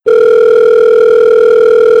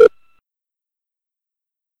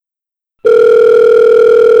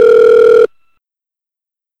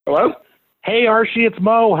Hey, Arshy, it's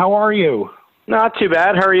Mo. How are you? Not too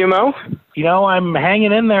bad. How are you, Mo? You know, I'm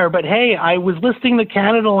hanging in there. But hey, I was listening to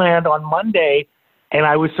CanadaLand on Monday, and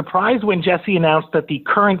I was surprised when Jesse announced that the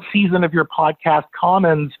current season of your podcast,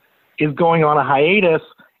 Commons, is going on a hiatus,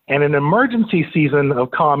 and an emergency season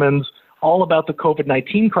of Commons, all about the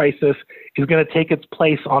COVID-19 crisis, is going to take its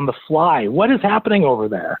place on the fly. What is happening over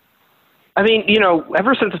there? I mean,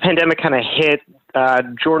 ever since the pandemic kind of hit,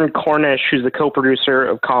 Jordan Cornish, who's the co-producer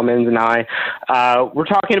of Commons, and I, we're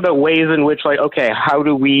talking about ways in which, okay, how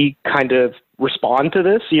do we kind of respond to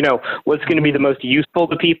this? What's going to be the most useful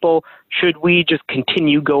to people? Should we just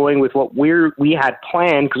continue going with what we had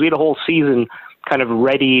planned? Because we had a whole season kind of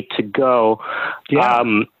ready to go. Yeah.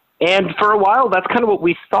 And for a while, that's kind of what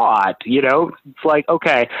we thought, It's like,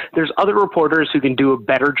 okay, there's other reporters who can do a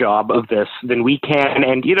better job of this than we can.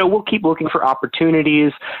 And, we'll keep looking for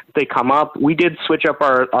opportunities if they come up. We did switch up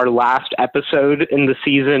our last episode in the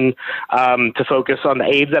season to focus on the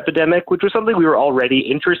AIDS epidemic, which was something we were already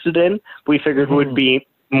interested in. We figured would be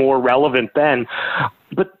more relevant then.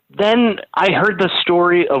 But then I heard the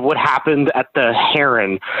story of what happened at the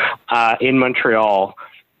Heron in Montreal.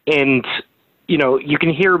 And you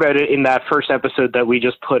can hear about it in that first episode that we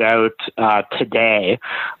just put out today.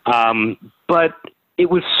 But it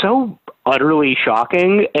was so utterly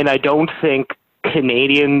shocking, and I don't think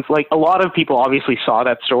Canadians, a lot of people obviously saw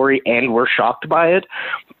that story and were shocked by it.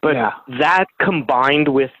 But that combined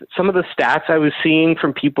with some of the stats I was seeing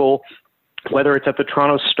from people, whether it's at the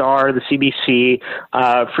Toronto Star, the CBC,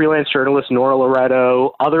 freelance journalist Nora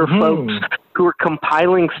Loretto, other folks who are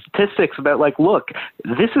compiling statistics about look,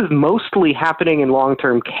 this is mostly happening in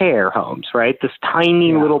long-term care homes, right? This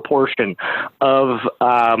tiny little portion of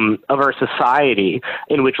our society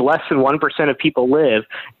in which less than 1% of people live,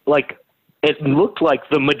 it looked like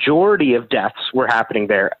the majority of deaths were happening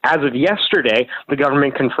there. As of yesterday, the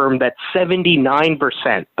government confirmed that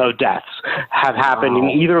 79% of deaths have happened in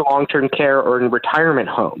either long-term care or in retirement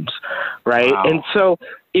homes, right? Wow. And so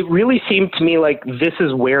it really seemed to me like this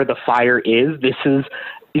is where the fire is. This is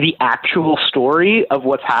the actual story of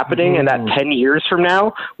what's happening, and that 10 years from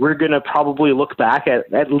now, we're going to probably look back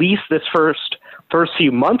at least this first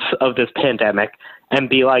few months of this pandemic and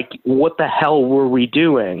be like, what the hell were we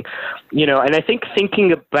doing? And I think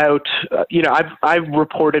thinking about, I've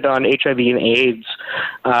reported on HIV and AIDS.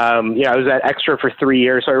 I was at Extra for 3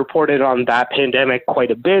 years, so I reported on that pandemic quite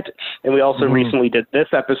a bit. And we also recently did this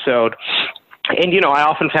episode. And, I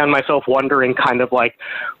often found myself wondering kind of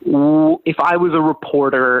if I was a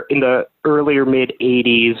reporter in the earlier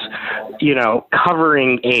mid-'80s,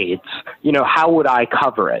 covering AIDS, how would I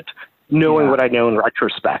cover it, knowing what I know in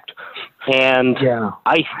retrospect? And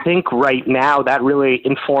I think right now that really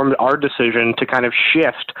informed our decision to kind of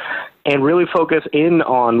shift and really focus in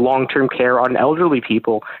on long-term care on elderly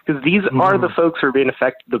people, because these are the folks who are being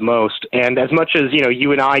affected the most. And as much as,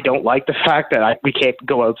 you and I don't like the fact that we can't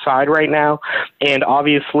go outside right now, and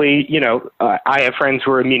obviously, I have friends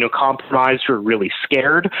who are immunocompromised who are really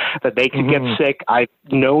scared that they could get sick. I've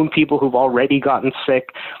known people who've already gotten sick,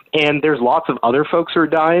 and there's lots of other folks who are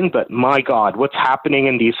dying, but my God, what's happening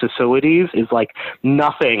in these facilities is like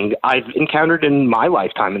nothing I've encountered in my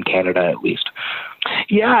lifetime in Canada, at least.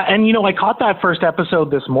 Yeah, and I caught that first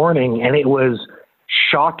episode this morning, and it was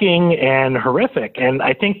shocking and horrific. And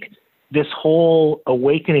I think this whole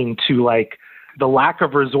awakening to the lack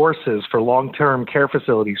of resources for long-term care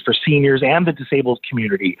facilities for seniors and the disabled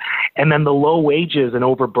community, and then the low wages and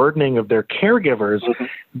overburdening of their caregivers,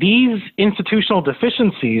 these institutional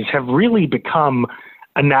deficiencies have really become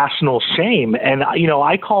a national shame. And,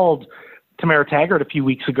 I called Tamara Taggart a few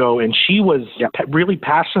weeks ago, and she was really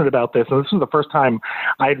passionate about this. And this was the first time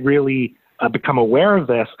I'd really become aware of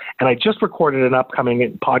this. And I just recorded an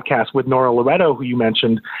upcoming podcast with Nora Loretto, who you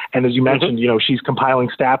mentioned. And as you mentioned, she's compiling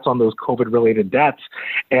stats on those COVID-related deaths.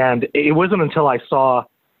 And it wasn't until I saw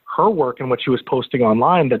her work and what she was posting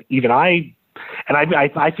online that even I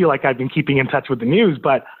feel like I've been keeping in touch with the news,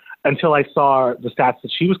 but until I saw the stats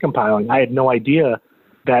that she was compiling, I had no idea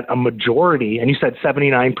that a majority, and you said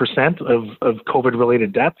 79% of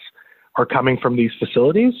COVID-related deaths are coming from these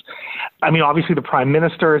facilities. I mean, obviously the Prime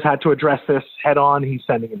Minister has had to address this head on. He's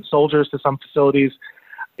sending in soldiers to some facilities.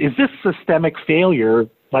 Is this systemic failure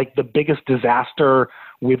the biggest disaster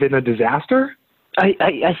within a disaster?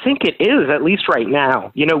 I think it is, at least right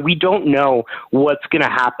now. We don't know what's going to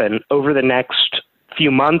happen over the next few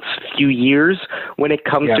months, few years when it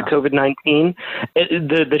comes to COVID-19.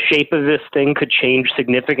 The shape of this thing could change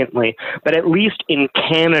significantly. But at least in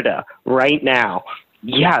Canada right now,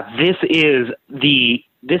 this is the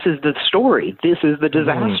story. This is the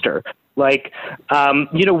disaster. Like,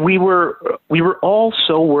 we were all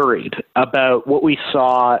so worried about what we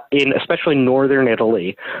saw in especially northern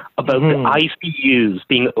Italy, about the ICUs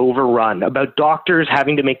being overrun, about doctors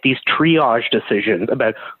having to make these triage decisions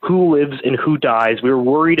about who lives and who dies. We were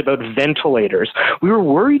worried about ventilators. We were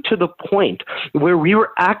worried to the point where we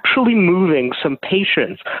were actually moving some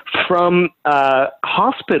patients from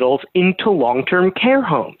hospitals into long-term care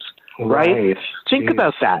homes. Right? Think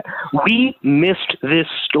about that. We missed this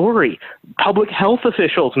story. Public health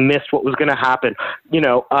officials missed what was going to happen.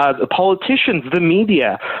 The politicians, the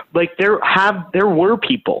media, like there were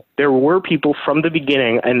people from the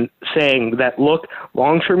beginning and saying that, look,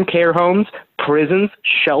 long-term care homes, prisons,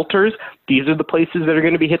 shelters, these are the places that are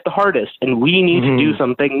going to be hit the hardest. And we need to do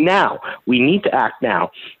something now. We need to act now.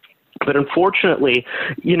 But unfortunately,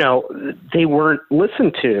 they weren't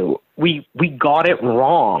listened to. We got it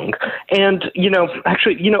wrong. And,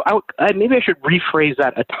 actually, maybe I should rephrase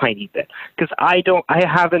that a tiny bit, because I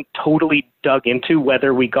haven't totally dug into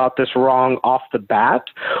whether we got this wrong off the bat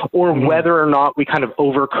or whether or not we kind of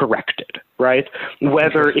overcorrected, right?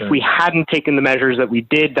 Whether if we hadn't taken the measures that we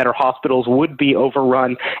did, that our hospitals would be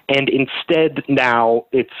overrun, and instead now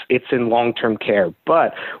it's in long-term care.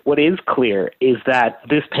 But what is clear is that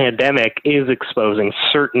this pandemic is exposing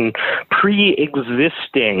certain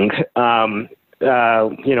pre-existing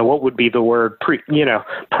what would be the word,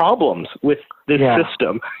 problems with this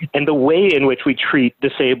system and the way in which we treat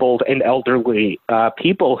disabled and elderly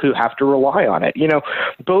people who have to rely on it.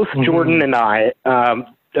 Both Jordan and I,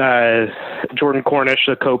 Jordan Cornish,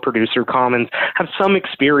 the co-producer, Commons, have some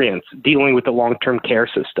experience dealing with the long-term care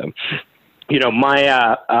system.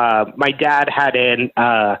 My dad had an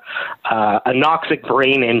anoxic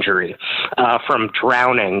brain injury from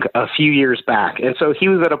drowning a few years back. And so he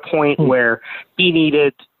was at a point where he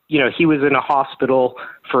needed, he was in a hospital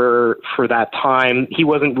for that time. He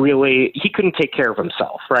couldn't take care of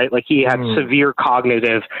himself, right? Like he had severe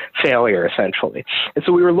cognitive failure, essentially. And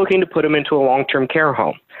so we were looking to put him into a long-term care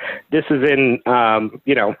home. This is in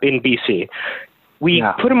BC. We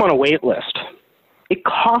put him on a wait list. It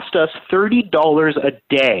cost us $30 a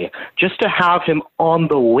day just to have him on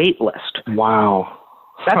the wait list. Wow.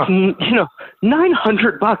 That's,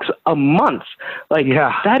 $900 a month.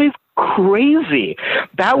 That is crazy.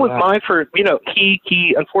 That was my first,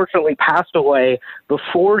 he unfortunately passed away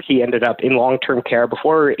before he ended up in long-term care,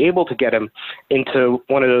 before we were able to get him into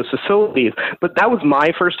one of those facilities. But that was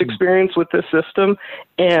my first experience with this system,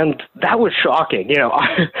 and that was shocking.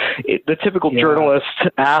 The typical journalist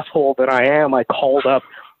asshole that I am, I called up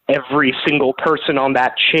every single person on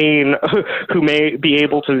that chain who may be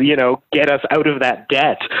able to, get us out of that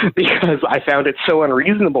debt, because I found it so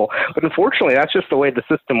unreasonable. But unfortunately, that's just the way the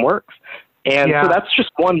system works. And so that's just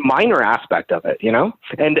one minor aspect of it, and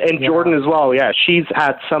Jordan as well. Yeah, she's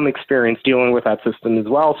had some experience dealing with that system as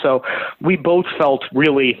well. So we both felt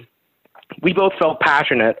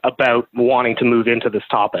passionate about wanting to move into this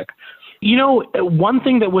topic. One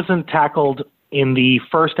thing that wasn't tackled in the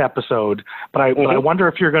first episode, but I wonder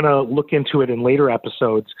if you're going to look into it in later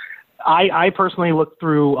episodes. I personally look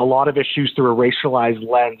through a lot of issues through a racialized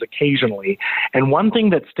lens occasionally. And one thing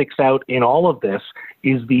that sticks out in all of this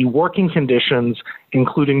is the working conditions,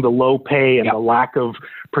 including the low pay and the lack of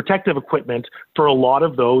protective equipment for a lot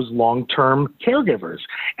of those long-term caregivers.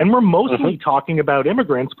 And we're mostly talking about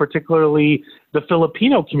immigrants, particularly the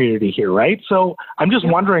Filipino community here, right? So I'm just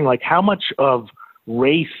wondering, how much of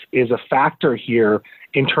race is a factor here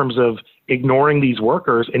in terms of ignoring these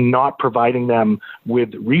workers and not providing them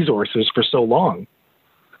with resources for so long?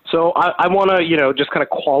 So I want to, just kind of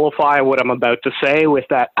qualify what I'm about to say with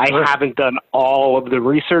that. I haven't done all of the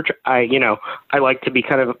research. I like to be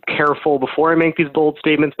kind of careful before I make these bold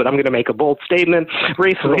statements, but I'm going to make a bold statement.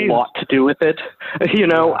 Race has a lot to do with it.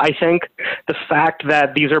 I think the fact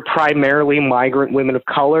that these are primarily migrant women of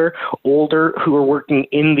color, older, who are working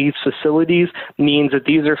in these facilities means that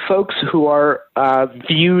these are folks who are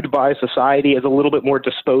viewed by society as a little bit more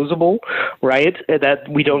disposable, right? That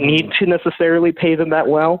we don't need to necessarily pay them that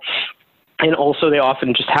well. And also they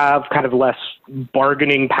often just have kind of less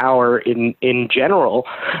bargaining power in general.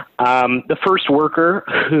 The first worker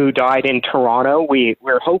who died in Toronto,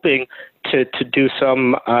 we're hoping to do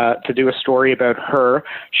a story about her.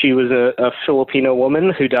 She was a Filipino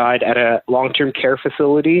woman who died at a long-term care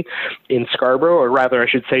facility in Scarborough, or rather I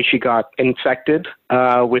should say she got infected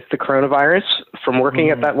with the coronavirus from working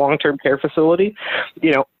at that long-term care facility.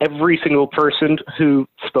 Every single person who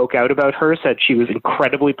spoke out about her said she was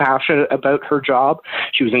incredibly passionate about her job.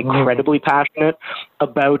 She was incredibly passionate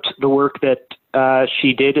about the work that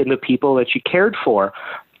she did and the people that she cared for.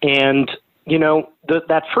 And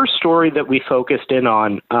that first story that we focused in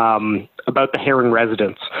on about the Heron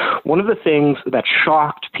residents, one of the things that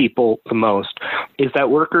shocked people the most is that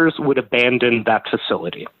workers would abandon that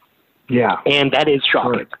facility. Yeah. And that is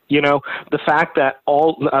shocking. Sure. You know, the fact that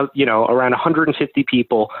around 150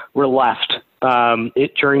 people were left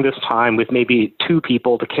during this time with maybe 2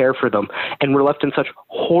 people to care for them, and were left in such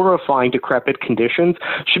horrifying, decrepit conditions,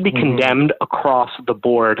 should be condemned across the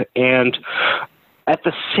board. And at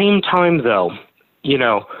the same time, though, you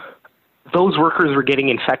know, those workers were getting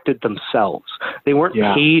infected themselves. They weren't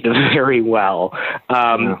paid very well.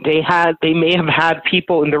 They may have had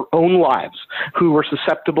people in their own lives who were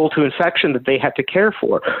susceptible to infection that they had to care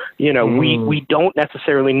for. You know, we don't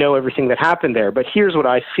necessarily know everything that happened there, but here's what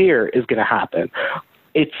I fear is going to happen.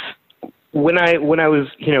 It's when I was,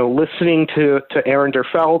 you know, listening to Aaron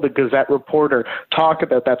Derfel, the Gazette reporter, talk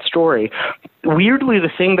about that story, weirdly,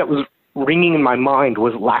 the thing that was ringing in my mind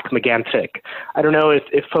was Lac-Mégantic. I don't know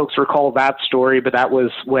if folks recall that story, but that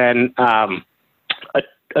was when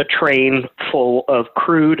a train full of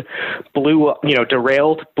crude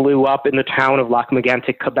derailed, blew up in the town of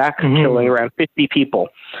Lac-Mégantic, Quebec, killing around 50 people.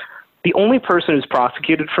 The only person who's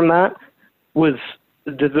prosecuted from that was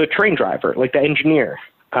the train driver, like the engineer.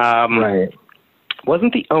 Right.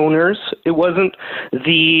 Wasn't the owners. It wasn't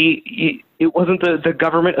the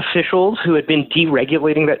government officials who had been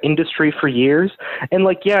deregulating that industry for years. And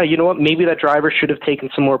you know what? Maybe that driver should have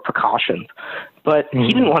taken some more precautions, but he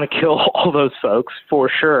didn't want to kill all those folks for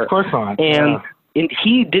sure. Of course not. And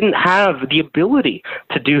he didn't have the ability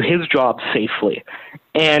to do his job safely,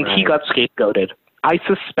 and he got scapegoated. I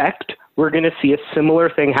suspect we're going to see a similar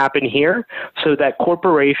thing happen here, so that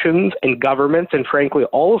corporations and governments and frankly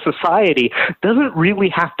all of society doesn't really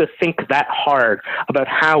have to think that hard about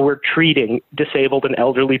how we're treating disabled and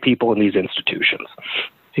elderly people in these institutions.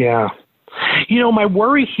 Yeah. You know, my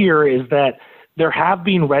worry here is that there have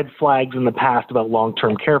been red flags in the past about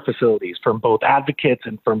long-term care facilities from both advocates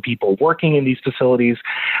and from people working in these facilities.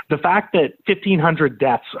 The fact that 1,500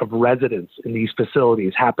 deaths of residents in these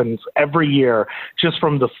facilities happens every year just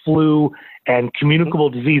from the flu and communicable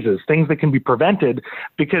diseases, things that can be prevented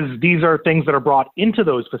because these are things that are brought into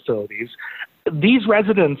those facilities. These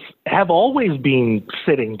residents have always been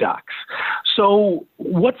sitting ducks. So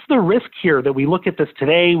what's the risk here that we look at this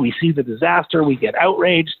today, we see the disaster, we get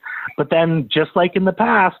outraged, but then just like in the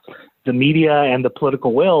past, the media and the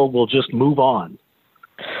political will just move on?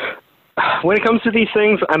 When it comes to these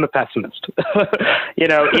things, I'm a pessimist. You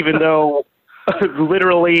know, even though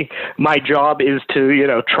literally my job is to, you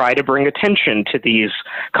know, try to bring attention to these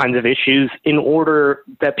kinds of issues in order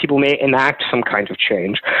that people may enact some kind of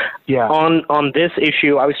change. Yeah. On this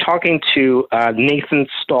issue, I was talking to Nathan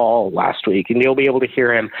Stahl last week, and you'll be able to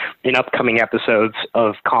hear him in upcoming episodes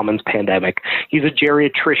of Commons Pandemic. He's a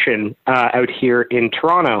geriatrician out here in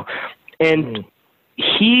Toronto, and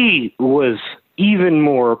he was even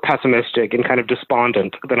more pessimistic and kind of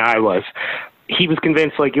despondent than I was. He was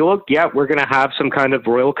convinced, we're going to have some kind of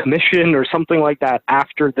royal commission or something like that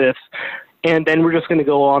after this, and then we're just going to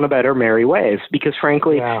go on about our merry ways, because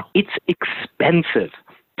frankly, it's expensive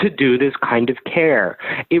to do this kind of care.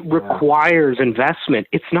 It requires investment.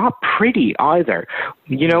 It's not pretty either.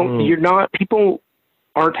 You know, people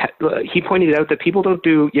aren't, he pointed out that people don't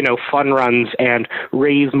do, you know, fun runs and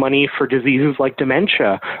raise money for diseases like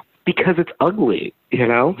dementia because it's ugly, you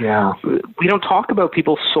know? Yeah. We don't talk about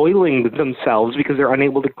people soiling themselves because they're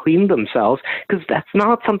unable to clean themselves, because that's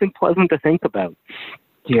not something pleasant to think about.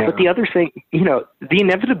 Yeah. But the other thing, you know, the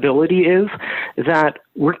inevitability is that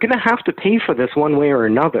we're going to have to pay for this one way or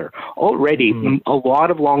another. Already, a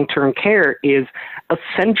lot of long-term care is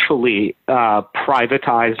essentially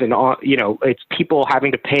privatized, and, you know, it's people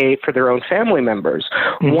having to pay for their own family members.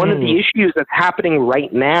 One of the issues that's happening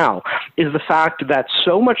right now is the fact that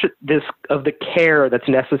so much of the care that's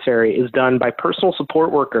necessary is done by personal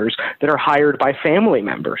support workers that are hired by family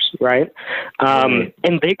members, right?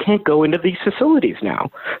 And they can't go into these facilities now.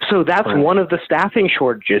 So that's one of the staffing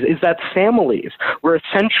shortages, is that families were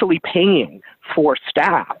essentially paying for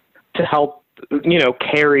staff to help, you know,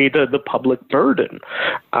 carry the public burden.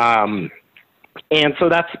 And so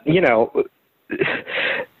that's, you know,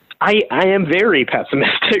 I am very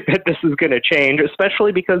pessimistic that this is going to change,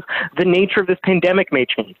 especially because the nature of this pandemic may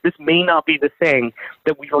change. This may not be the thing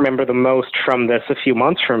that we remember the most from this a few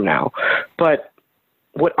months from now. But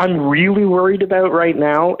what I'm really worried about right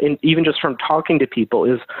now, and even just from talking to people,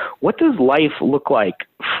 is what does life look like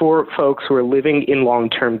for folks who are living in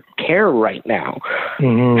long-term care right now?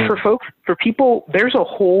 For people, there's a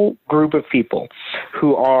whole group of people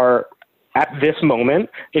who are at this moment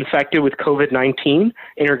infected with COVID-19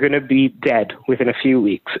 and are going to be dead within a few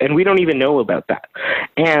weeks. And we don't even know about that.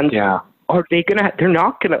 And are they going to, they're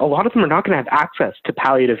not going to, a lot of them are not going to have access to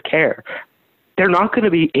palliative care. They're not going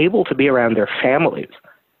to be able to be around their families.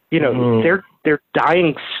 You know, they're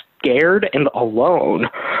dying scared and alone.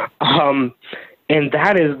 And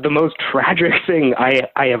that is the most tragic thing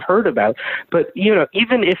I have heard about. But, you know,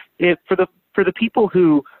 even if for the people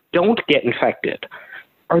who don't get infected,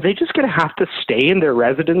 are they just going to have to stay in their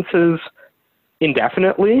residences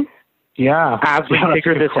indefinitely? Yeah. As we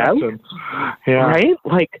figure this out? Yeah. Right?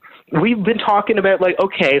 Like, we've been talking about, like,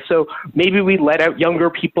 okay, so maybe we let out younger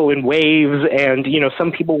people in waves and, you know,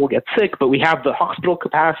 some people will get sick, but we have the hospital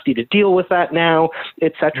capacity to deal with that now,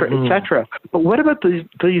 et cetera, et cetera. But what about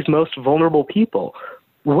these most vulnerable people?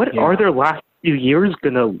 What are their last few years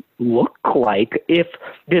going to look like if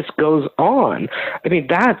this goes on? I mean,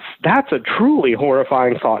 that's a truly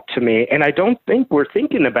horrifying thought to me, and I don't think we're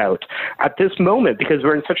thinking about at this moment, because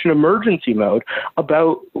we're in such an emergency mode,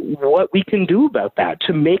 about what we can do about that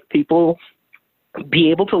to make people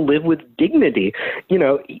be able to live with dignity, you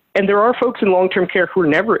know. And there are folks in long-term care who are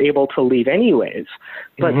never able to leave anyways,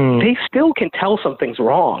 but they still can tell something's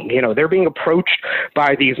wrong. You know, they're being approached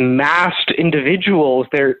by these masked individuals.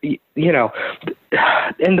 They're, you know,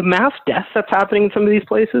 and the mass deaths that's happening in some of these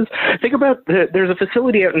places. Think about there's a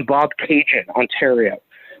facility out in Bobcaygeon, Ontario,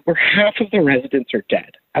 where half of the residents are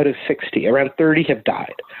dead out of 60. Around 30 have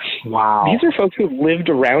died. Wow. These are folks who have lived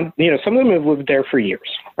around, you know, some of them have lived there for years,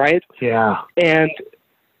 right? Yeah. And,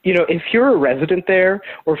 you know, if you're a resident there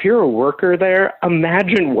or if you're a worker there,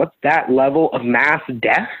 imagine what that level of mass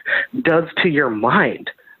death does to your mind,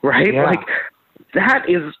 right? Yeah. Like, that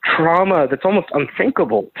is trauma that's almost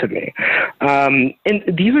unthinkable to me. And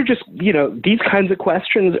these are just, you know, these kinds of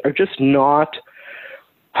questions are just not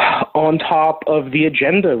on top of the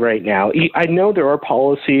agenda right now. I know there are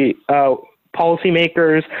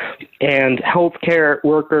policymakers and healthcare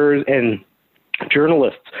workers and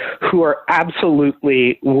journalists who are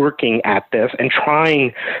absolutely working at this and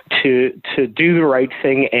trying to do the right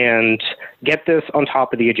thing and get this on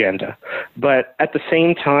top of the agenda. But at the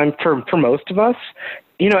same time, for most of us,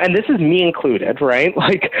 you know, and this is me included, right?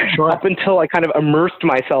 Like, up until I kind of immersed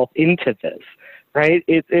myself into this, right?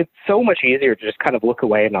 It's so much easier to just kind of look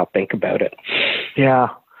away and not think about it. Yeah.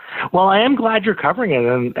 Well, I am glad you're covering it,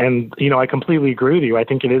 and you know, I completely agree with you. I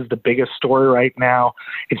think it is the biggest story right now.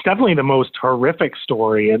 It's definitely the most horrific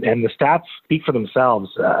story, and the stats speak for themselves.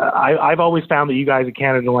 I've always found that you guys at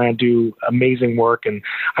CanADALAND do amazing work, and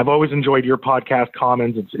I've always enjoyed your podcast,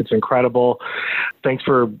 Commons. It's incredible. Thanks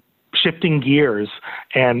for shifting gears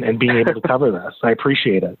and being able to cover this. I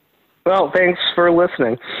appreciate it. Well, thanks for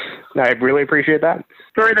listening. I really appreciate that.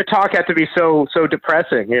 Sorry, the talk had to be so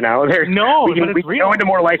depressing, you know. We can go into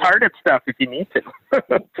more lighthearted stuff if you need to.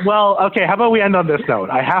 Well, okay, how about we end on this note?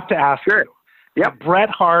 I have to ask you. Yep. Did Bret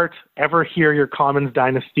Hart ever hear your Commons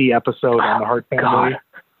Dynasty episode on the Hart family?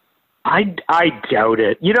 God. I doubt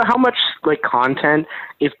it. You know how much like content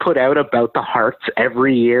is put out about the Harts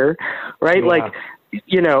every year, right? Yeah. Like,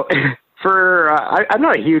 you know, I'm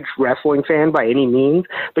not a huge wrestling fan by any means,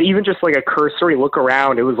 but even just like a cursory look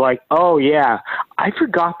around, it was like, oh yeah, I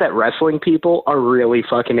forgot that wrestling people are really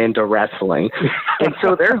fucking into wrestling. And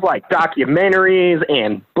so there's like documentaries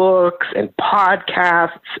and books and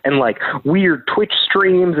podcasts and like weird Twitch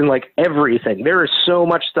streams and like everything. There is so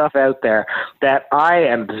much stuff out there that I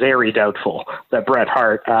am very doubtful that Bret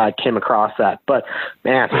Hart came across that. But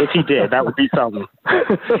man, if he did, that would be something.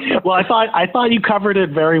 Well, I thought you covered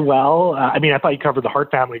it very well. I mean, I thought you covered the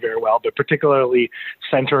Hart family very well, but particularly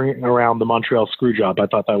centering around the Montreal Screwjob, I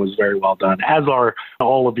thought that was very well done, as are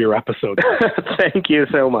all of your episodes. Thank you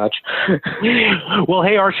so much. Well,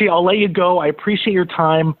 hey, Arshy, I'll let you go. I appreciate your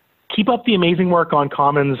time. Keep up the amazing work on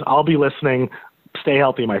Commons. I'll be listening. Stay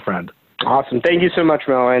healthy, my friend. Awesome. Thank you so much,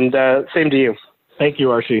 Mo, and same to you. Thank you,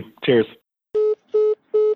 Arshy. Cheers.